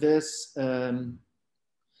with for this?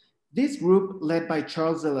 This group, led by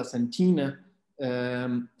Charles de la Santina,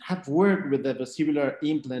 have worked with the vestibular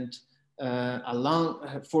implant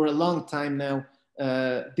for a long time now.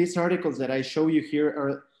 These articles that I show you here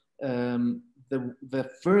are the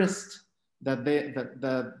first that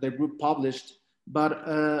the group published. But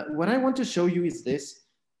what I want to show you is this.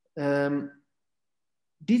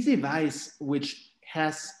 This device, which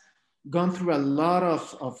has gone through a lot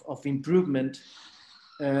of improvement,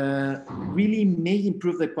 really may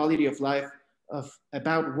improve the quality of life of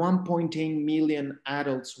about 1.8 million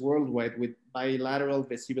adults worldwide with bilateral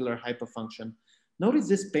vestibular hypofunction. Notice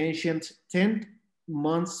this patient 10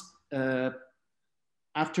 months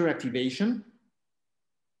after activation.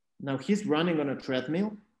 Now he's running on a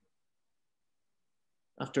treadmill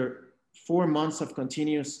after 4 months of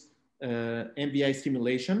continuous MVI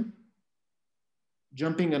stimulation,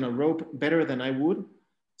 jumping on a rope better than I would.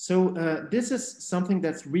 So this is something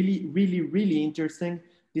that's really, really, really interesting.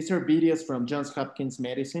 These are videos from Johns Hopkins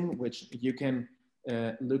Medicine, which you can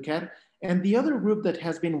look at. And the other group that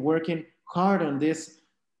has been working hard on this,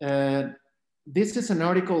 this is an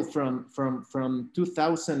article from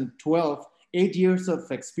 2012, 8 years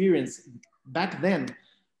of experience back then.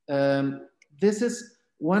 This is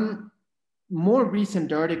one more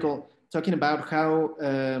recent article talking about how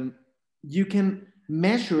you can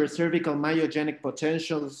measure cervical myogenic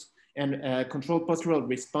potentials and control postural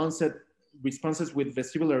responses with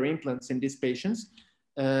vestibular implants in these patients.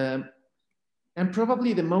 And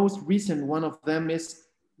probably the most recent one of them is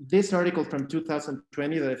this article from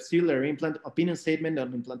 2020, the vestibular implant opinion statement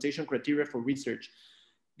on implantation criteria for research.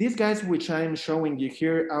 These guys, which I'm showing you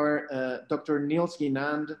here, are Dr. Niels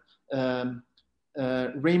Guinand,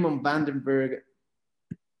 Raymond Vandenberg.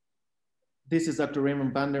 This is Dr.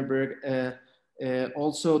 Raymond Vandenberg,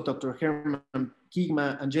 also Dr. Herman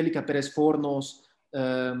Kigma, Angelica Perez Fornos.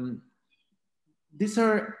 These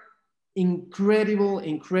are incredible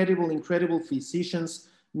physicians,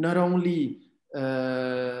 not only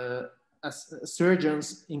as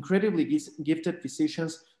surgeons, incredibly gifted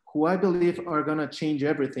physicians who I believe are gonna change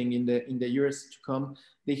everything in the years to come.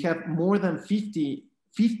 They have more than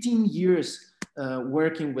 15 years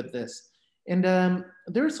working with this. And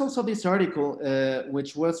there's also this article,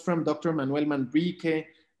 which was from Dr. Manuel Manrique,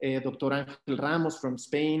 Dr. Angel Ramos from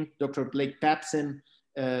Spain, Dr. Blake Papsen,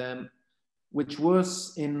 which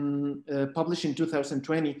was published in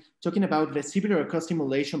 2020, talking about vestibular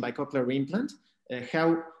co-stimulation by cochlear implant,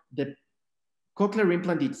 how the cochlear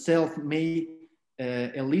implant itself may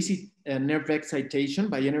elicit nerve excitation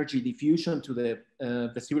by energy diffusion to the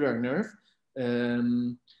vestibular nerve.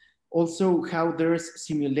 Also how there's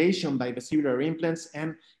simulation by vestibular implants,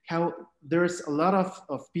 and how there's a lot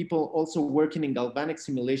of people also working in galvanic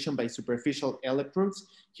simulation by superficial electrodes.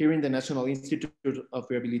 Here in the National Institute of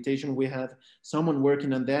Rehabilitation, we have someone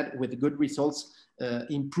working on that with good results,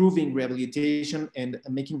 improving rehabilitation and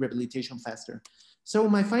making rehabilitation faster. So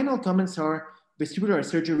my final comments are, vestibular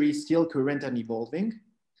surgery is still current and evolving.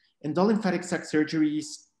 Endolymphatic lymphatic sac surgery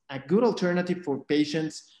is a good alternative for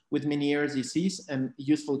patients with Meniere's disease and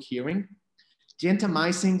useful hearing.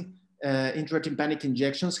 Gentamicin intratympanic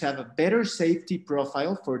injections have a better safety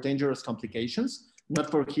profile for dangerous complications, not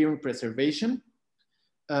for hearing preservation,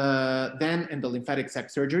 than endolymphatic sac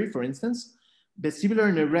surgery, for instance.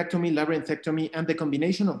 Vestibular neurectomy, labyrinthectomy, and the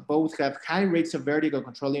combination of both have high rates of vertigo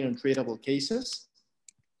control in untreatable cases.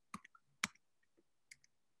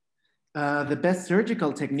 The best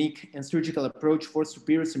surgical technique and surgical approach for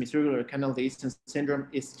superior semicircular canal dehiscence syndrome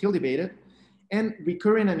is still debated, and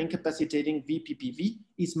recurrent and incapacitating VPPV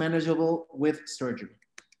is manageable with surgery.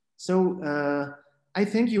 So I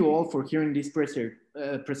thank you all for hearing this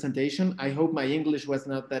presentation. I hope my English was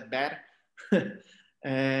not that bad.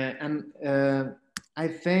 And I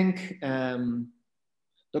thank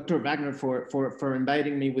Dr. Wagner for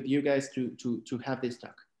inviting me with you guys to have this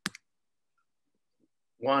talk.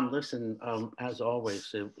 Juan, listen, as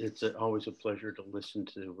always, it's always a pleasure to listen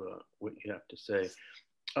to what you have to say.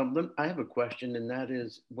 I have a question, and that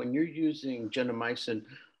is, when you're using gentamicin,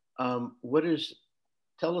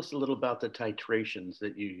 tell us a little about the titrations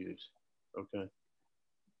that you use, okay?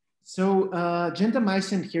 So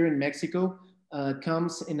gentamicin here in Mexico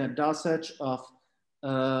comes in a dosage of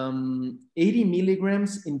 80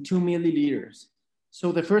 milligrams in 2 milliliters.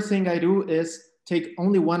 So the first thing I do is take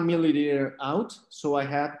only 1 milliliter out. So I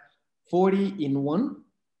have 40 in one,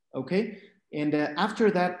 okay? And after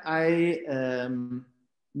that, I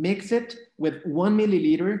mix it with 1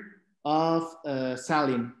 milliliter of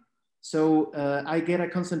saline. So I get a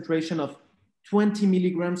concentration of 20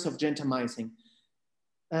 milligrams of gentamicin.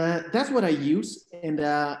 That's what I use. And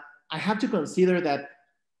I have to consider that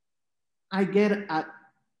I get a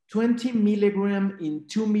 20 milligram in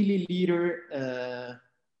 2 milliliter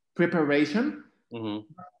preparation. Mm-hmm.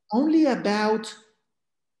 Only about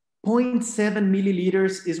 0.7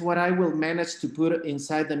 milliliters is what I will manage to put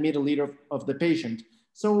inside the milliliter of the patient.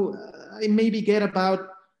 So I maybe get about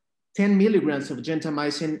 10 milligrams of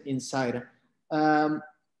gentamicin inside.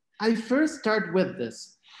 I first start with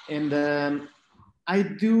this, and I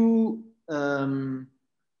do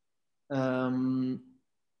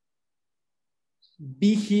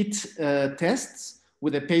B-heat tests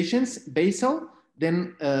with the patients, basal.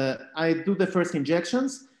 Then I do the first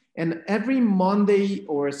injections, and every Monday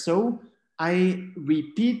or so, I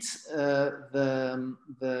repeat the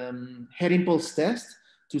head impulse test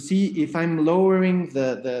to see if I'm lowering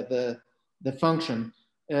the function.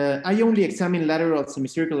 I only examine lateral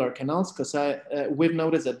semicircular canals because we've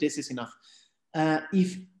noticed that this is enough.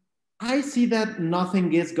 If I see that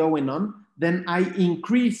nothing is going on, then I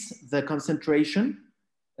increase the concentration.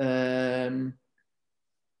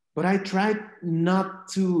 But I try not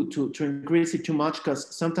to increase it too much,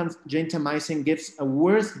 because sometimes gentamicin gives a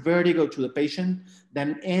worse vertigo to the patient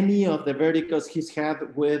than any of the vertigos he's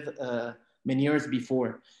had with Meniere's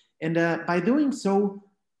before. And by doing so,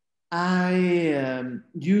 I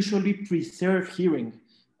usually preserve hearing.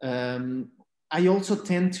 I also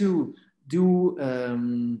tend to do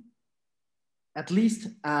at least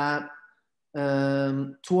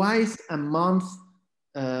twice a month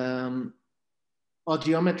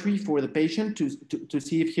audiometry for the patient to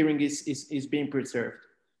see if hearing is being preserved.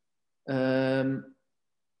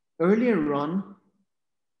 Earlier on,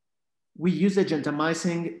 we used the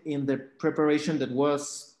gentamicin in the preparation that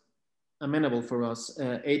was amenable for us,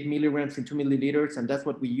 8 milligrams in 2 milliliters, and that's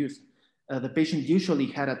what we used. The patient usually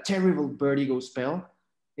had a terrible vertigo spell,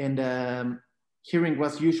 and hearing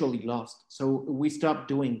was usually lost. So we stopped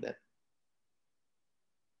doing that.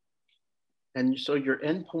 And so your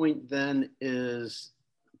endpoint then is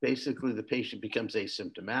basically the patient becomes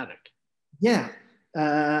asymptomatic. Yeah.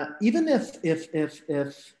 Even if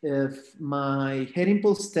my head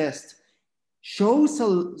impulse test shows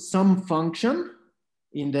some function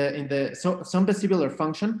some vestibular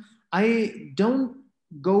function, I don't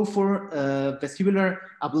go for vestibular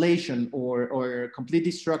ablation or complete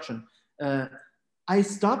destruction. I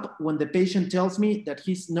stop when the patient tells me that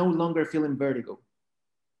he's no longer feeling vertigo.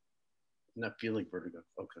 Not feeling vertigo.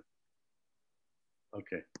 Okay.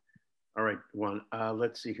 Okay. All right, Juan.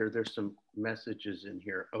 Let's see here. There's some messages in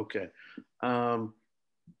here. Okay.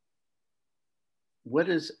 What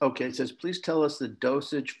is, okay, it says, please tell us the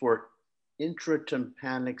dosage for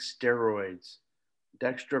intratympanic steroids,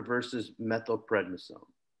 dextra versus methylprednisone.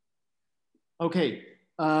 Okay.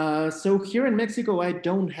 So here in Mexico, I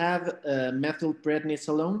don't have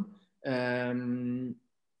methylprednisolone.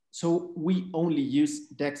 So we only use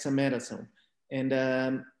dexamethasone.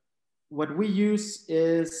 And what we use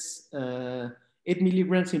is 8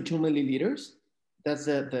 milligrams in 2 milliliters. That's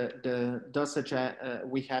the dosage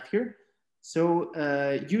we have here. So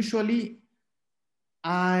usually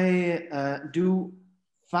I do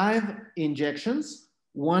 5 injections,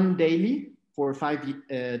 one daily for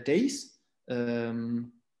 5 days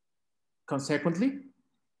consequently.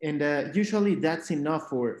 And usually that's enough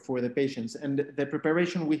for the patients. And the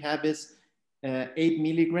preparation we have is 8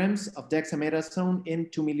 milligrams of dexamethasone in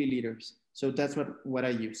 2 milliliters. So that's what I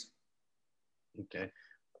use. Okay.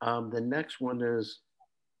 The next one is,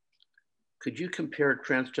 could you compare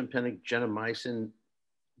transtympanic gentamicin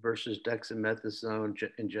versus dexamethasone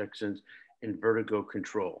injections in vertigo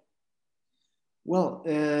control? Well,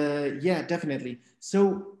 yeah, definitely.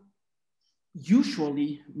 So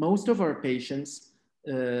usually most of our patients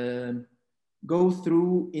go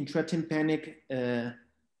through intratympanic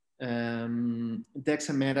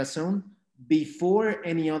dexamethasone before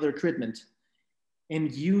any other treatment.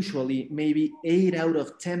 And usually maybe 8 out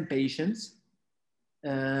of 10 patients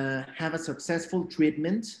have a successful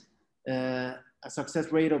treatment, a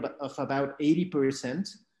success rate of about 80%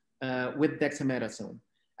 with dexamethasone,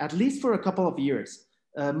 at least for a couple of years.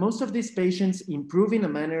 Most of these patients improve in a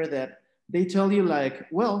manner that they tell you like,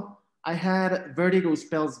 well, I had vertigo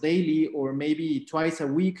spells daily or maybe twice a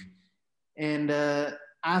week. And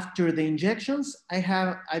after the injections,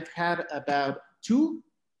 I've had about 2,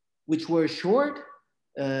 which were short,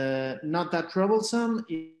 not that troublesome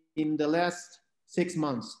in the last 6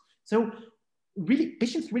 months. So really,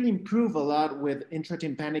 patients really improve a lot with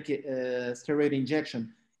intratympanic steroid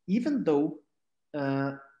injection, even though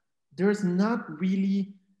there's not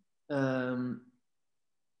really, for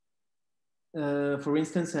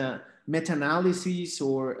instance, a meta-analysis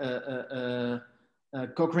or a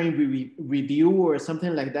Cochrane review or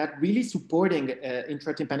something like that, really supporting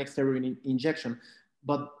intratympanic steroid injection.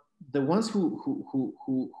 But the ones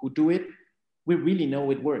who do it, we really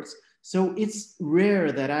know it works. So it's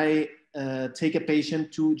rare that I take a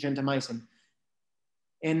patient to gentamicin.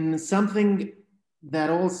 And something that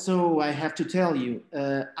also I have to tell you,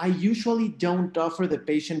 I usually don't offer the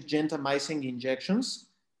patient gentamicin injections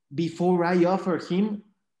before I offer him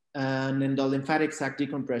an endolymphatic sac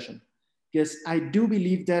decompression. Because I do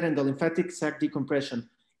believe that endolymphatic sac decompression,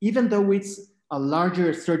 even though it's a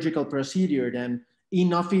larger surgical procedure than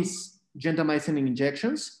in-office gentamicin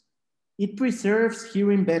injections, it preserves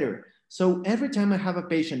hearing better. So every time I have a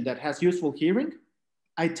patient that has useful hearing,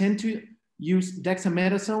 I tend to use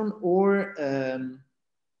dexamethasone or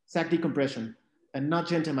sac decompression and not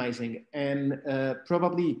gentamicin. And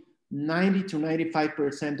probably 90 to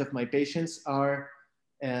 95% of my patients are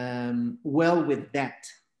well with that.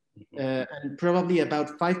 And probably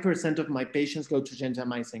about 5% of my patients go to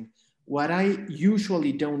gentamicin. What I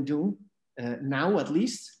usually don't do, now at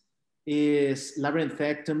least, is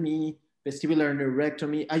labyrinthectomy, vestibular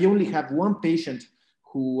neurectomy. I only have one patient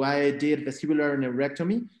who I did vestibular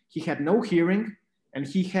neurectomy. He had no hearing and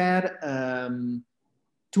he had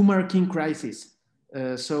tumor king crisis.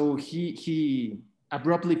 So he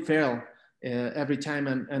abruptly fell every time.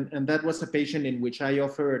 And that was a patient in which I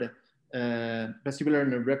offered vestibular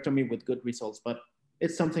neurectomy with good results. But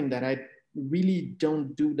it's something that I really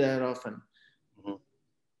don't do that often. Mm-hmm.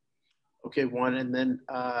 Okay, Juan, and then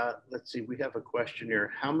let's see, we have a question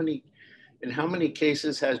here. In how many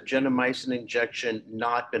cases has gentamicin injection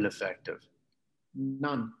not been effective?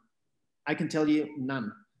 None. I can tell you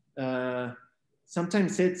none.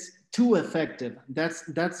 Sometimes it's too effective.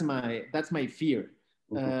 That's my fear.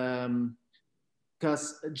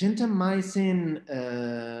 Because gentamicin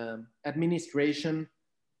administration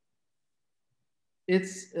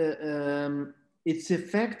its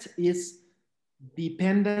effect is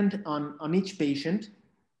dependent on each patient,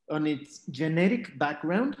 on its genetic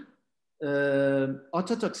background.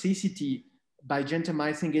 Ototoxicity by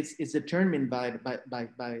gentamicin is determined by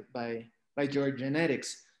your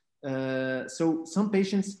genetics. So some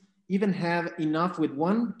patients even have enough with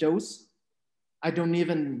one dose. I don't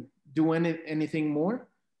even do anything more.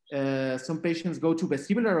 Some patients go to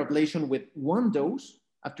vestibular ablation with one dose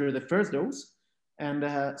after the first dose,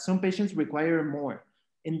 and some patients require more.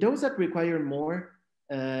 In those that require more,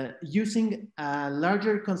 using a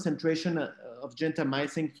larger concentration of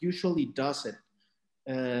gentamicin usually does it.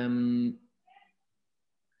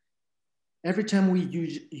 Every time we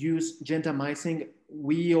use gentamicin,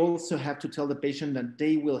 we also have to tell the patient that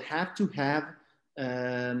they will have to have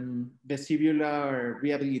vestibular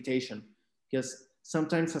rehabilitation, because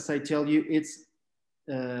sometimes, as I tell you, it's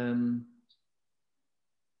too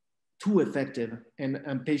effective,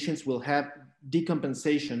 and patients will have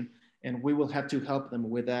decompensation, and we will have to help them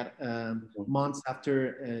with that months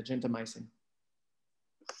after gentamicin.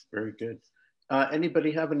 Very good.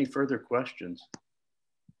 Anybody have any further questions?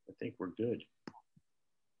 I think we're good.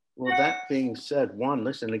 Well, that being said, Juan,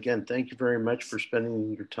 listen, again, thank you very much for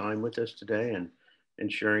spending your time with us today and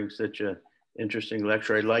sharing such a interesting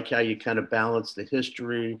lecture. I like how you kind of balance the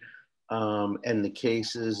history and the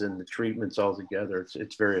cases and the treatments all together.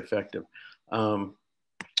 It's very effective. Well,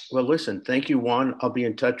 listen, thank you, Juan. I'll be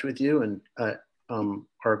in touch with you and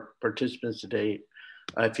our participants today.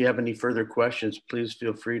 If you have any further questions, please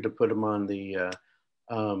feel free to put them on the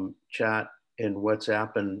chat in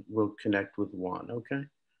WhatsApp, and we'll connect with Juan, okay?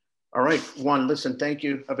 All right, Juan, listen, thank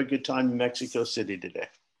you. Have a good time in Mexico City today.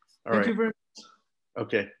 All right. Thank you very much.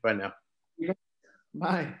 Okay, bye now.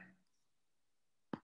 Bye.